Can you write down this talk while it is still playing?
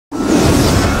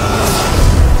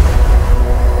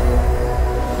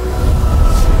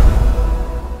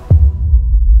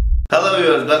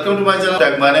welcome to my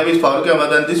channel. My name is Farooq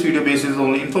Ahmed and this video basis is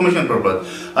only information purpose.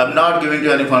 I'm not giving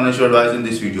you any financial advice in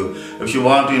this video. If you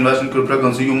want to invest in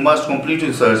cryptocurrency, you must complete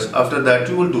research. After that,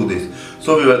 you will do this.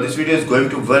 So this video is going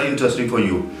to be very interesting for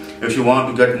you. If you want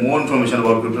to get more information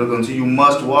about cryptocurrency, you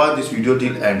must watch this video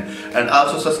till end. And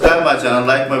also subscribe my channel,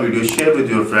 like my video, share with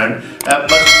your friend, and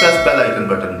must press bell icon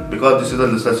button because this is a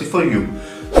necessity for you.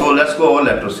 So let's go over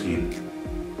laptop screen.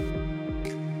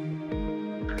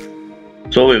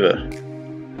 So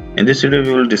in this video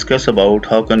we will discuss about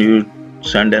how can you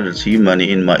send and receive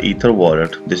money in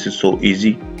Myetherwallet. This is so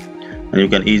easy and you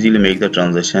can easily make the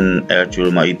transaction at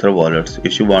your Myetherwallet.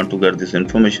 If you want to get this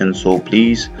information, so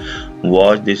please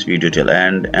watch this video till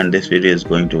end, and this video is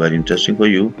going to be very interesting for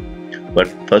you. But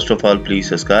first of all, please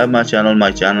subscribe my channel.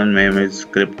 My channel name is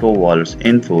Myetherwallet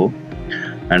Info,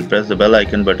 and press the bell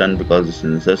icon button because this is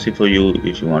necessary for you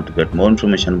if you want to get more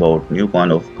information about new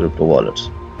kind of crypto wallets.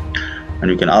 And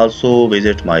you can also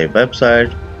visit my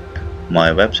website.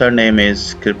 My website name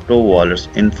is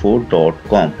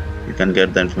cryptowalletsinfo.com. You can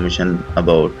get the information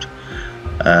about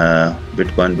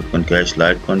Bitcoin, Bitcoin Cash,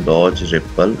 Litecoin, Doge,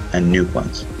 Ripple and new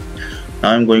coins. Now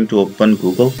I'm going to open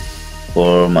Google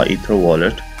for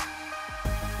Myetherwallet.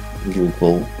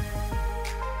 Google,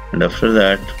 and after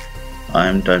that I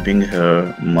am typing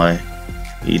here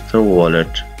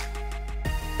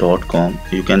Myetherwallet.com.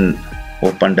 You can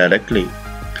open directly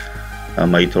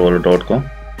Myetherwallet.com.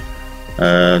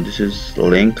 This is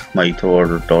link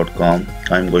Myetherwallet.com.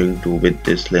 I'm going to with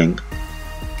this link,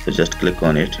 so just click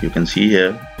on it. You can see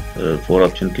here 4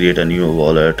 options: create a new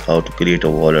wallet, how to create a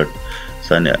wallet,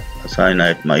 sign at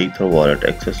Myetherwallet,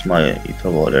 access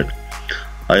Myetherwallet.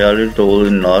 I already told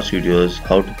in last videos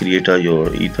how to create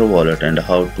your Ether wallet and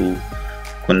how to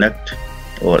connect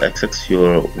or access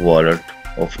your wallet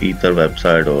of Ether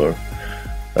website or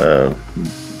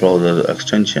browser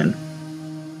extension.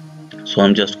 So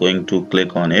I'm just going to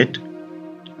click on it.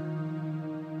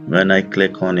 When I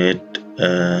click on it,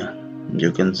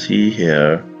 you can see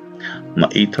here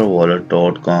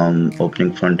Myetherwallet.com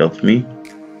opening front of me.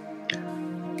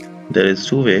 There is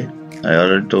 2 ways. I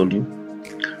already told you.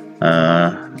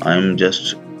 I'm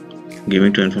just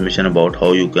giving you information about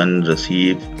how you can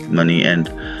receive money and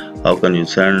how can you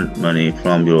send money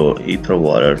from your Ether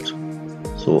wallet.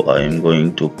 So I am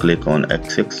going to click on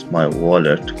access my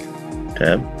wallet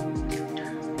tab.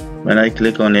 When I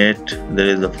click on it, there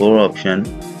is a 4 option: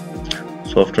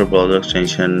 software, browser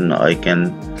extension. I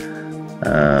can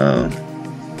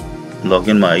log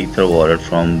in my Ether wallet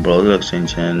from browser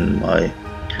extension, my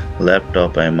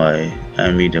laptop and my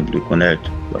MEW Connect,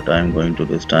 but I am going to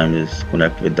this time is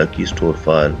connect with the key store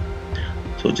file.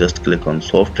 So just click on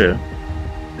software.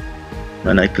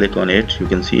 When I click on it, you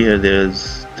can see here there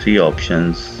is 3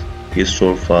 options: key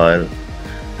store file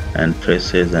and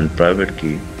phrases and private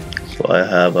key. So I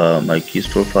have my key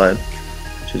store file,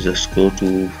 so just go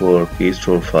to for key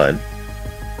store file,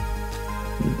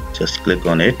 just click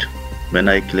on it. When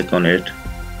I click on it,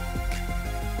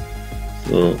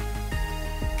 so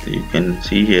you can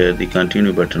see here the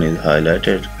continue button is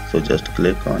highlighted, so just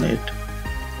click on it.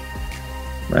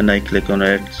 When I click on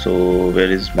it, so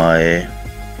where is my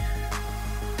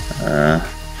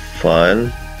file,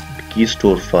 key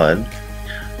store file?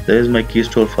 There is my key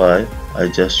store file. I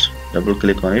just double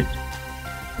click on it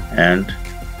and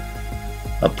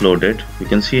upload it. You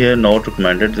can see here not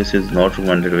recommended. This is not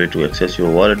recommended way to access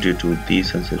your wallet due to the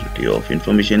sensitivity of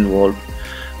information involved.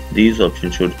 These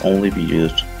options should only be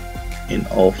used in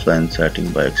offline setting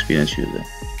by experienced user.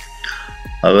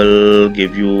 I will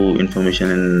give you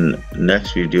information in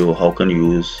next video how can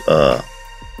you use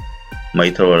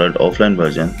Myetherwallet offline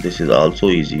version. This is also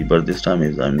easy, but this time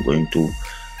is I'm going to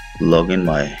log in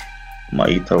my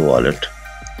Myetherwallet.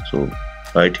 So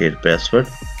right here, password.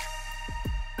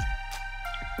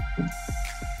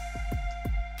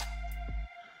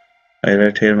 I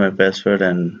write here my password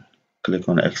and click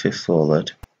on access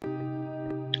wallet.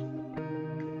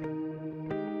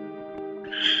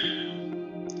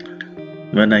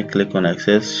 When I click on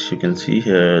access, you can see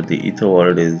here the Ether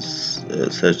wallet is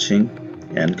searching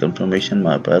and confirmation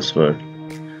my password.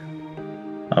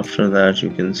 After that,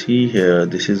 you can see here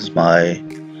this is my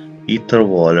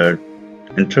Etherwallet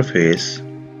interface.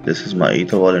 This is my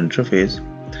Etherwallet interface.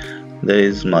 There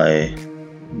is my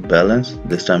balance.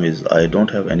 This time is I don't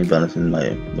have any balance in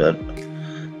my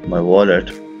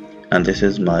wallet, and this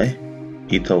is my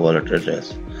Etherwallet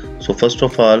address. So first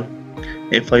of all,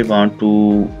 if I want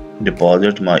to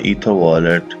deposit my Ether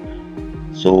wallet,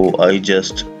 so I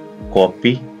just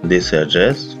copy this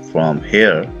address from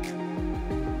here,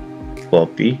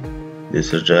 copy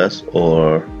this address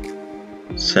or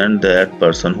send that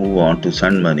person who want to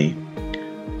send money.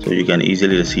 So you can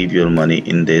easily receive your money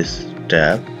in this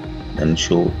tab and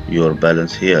show your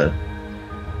balance here.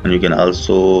 And you can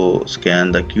also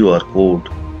scan the QR code.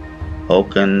 How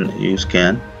can you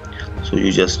scan? So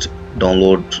you just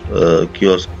download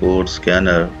QR code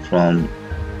scanner from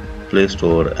Play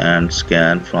Store and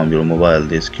scan from your mobile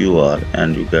this QR,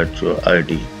 and you get your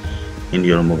ID in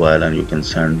your mobile, and you can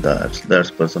send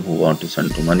that person who want to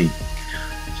send to money.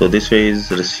 So this way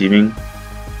is receiving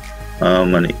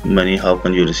money. How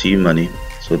can you receive money?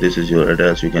 So this is your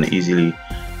address. You can easily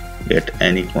get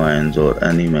any coins or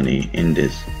any money in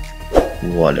this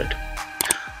wallet.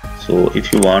 So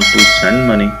if you want to send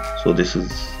money, so this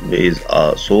is ways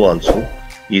so also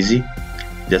easy.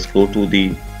 Just go to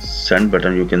the send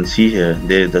button. You can see here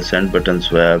there is the send button,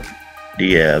 swap,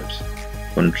 D-apps,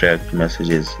 contract,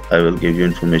 messages. I will give you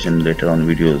information later on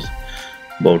videos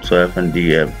about swap and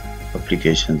D-app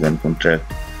applications and contract,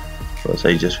 because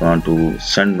I just want to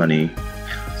send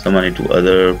some money to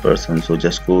other person. So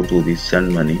just go to the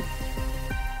send money.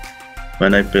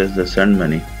 When I press the send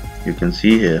money, you can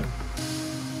see here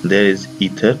there is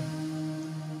Ether.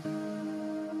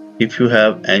 If you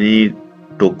have any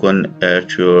token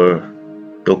at your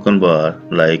token bar,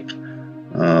 like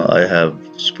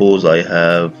suppose I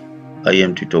have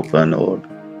IMT token or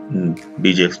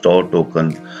BJX Star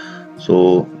token,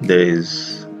 so there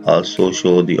is also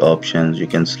show the options. You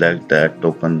can select that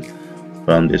token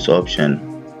from this option,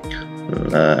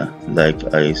 like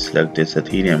I select this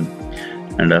Ethereum,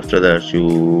 and after that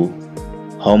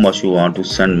how much you want to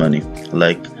send money.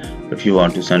 Like if you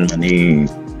want to send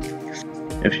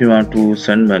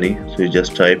money, so you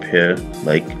just type here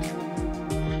like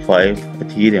 5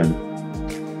 Ethereum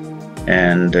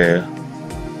and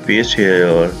paste here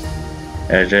your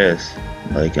address.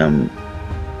 Like I'm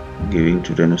giving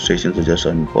to demonstration, so just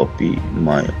copy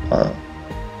my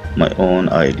own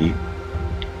ID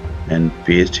and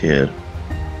paste here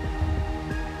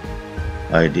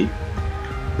ID.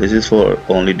 This is for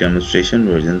only demonstration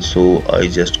version, so I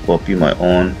just copy my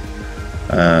own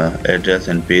address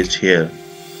and paste here.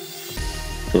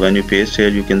 So when you paste here,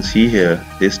 you can see here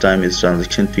this time its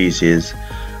transaction fees is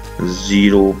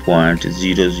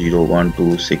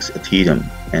 0.00126 Ethereum,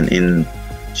 and in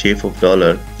shape of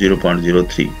dollar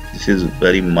 0.03. This is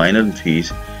very minor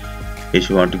fees. If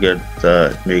you want to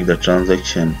make the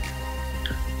transaction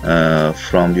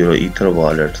from your Ether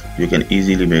wallet, you can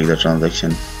easily make the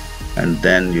transaction, and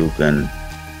then you can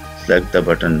select the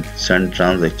button send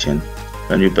transaction.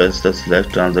 When you press the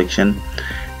select transaction,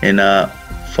 in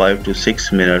 5 to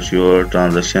 6 minutes your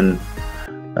transaction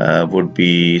would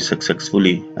be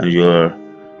successfully, and your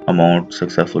amount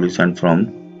successfully sent from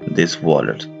this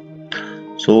wallet.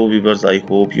 So viewers, I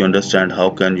hope you understand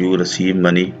how can you receive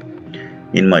money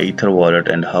in Myetherwallet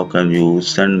and how can you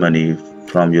send money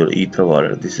from your Ether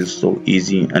wallet. This is so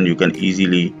easy, and you can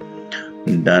easily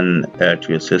done at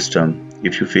your system.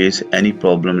 If you face any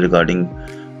problem regarding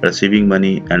receiving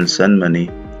money and send money,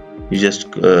 you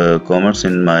just comments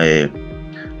in my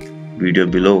video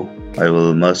below. I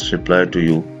will must reply to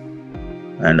you,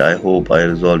 and I hope I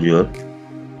resolve your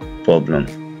problem.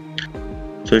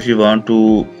 So if you want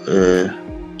to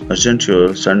urgent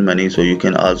your send money, so you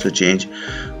can also change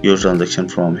your transaction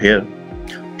from here.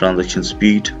 Transaction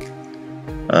speed,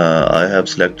 I have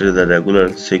selected the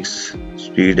regular 6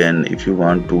 speed, and if you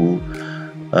want to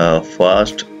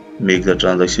fast make the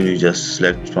transaction, you just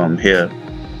select from here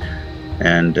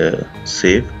and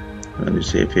save. When you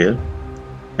save here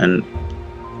and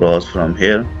cross from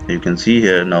here, you can see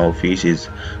here now fees is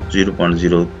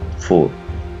 0.04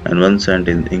 and 1 cent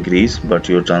in increase, but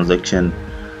your transaction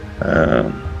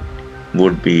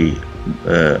would be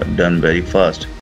done very fast.